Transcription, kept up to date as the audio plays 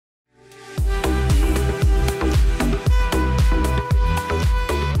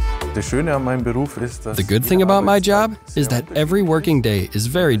The good thing about my job is that every working day is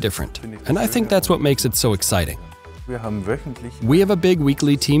very different, and I think that's what makes it so exciting. We have a big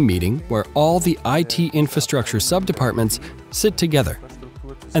weekly team meeting where all the IT infrastructure subdepartments sit together,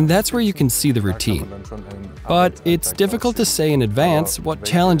 and that's where you can see the routine. But it's difficult to say in advance what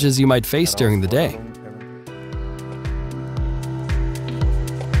challenges you might face during the day.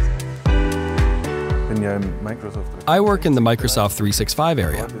 I work in the Microsoft 365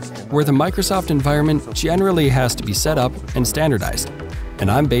 area, where the Microsoft environment generally has to be set up and standardized,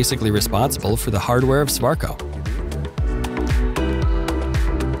 and I'm basically responsible for the hardware of SWARCO.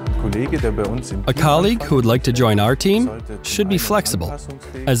 A colleague who would like to join our team should be flexible,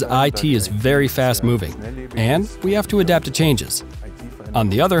 as IT is very fast-moving, and we have to adapt to changes. On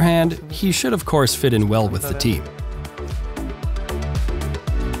the other hand, he should of course fit in well with the team.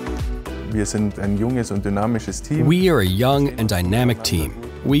 We are a young and dynamic team.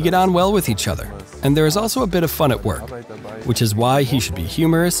 We get on well with each other, and there is also a bit of fun at work, which is why he should be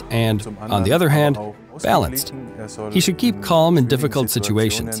humorous and, on the other hand, balanced. He should keep calm in difficult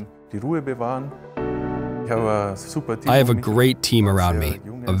situations. I have a great team around me,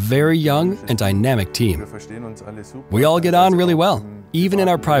 a very young and dynamic team. We all get on really well, even in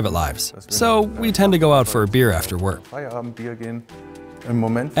our private lives, so we tend to go out for a beer after work.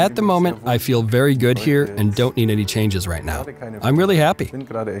 At the moment, I feel very good here and don't need any changes right now. I'm really happy.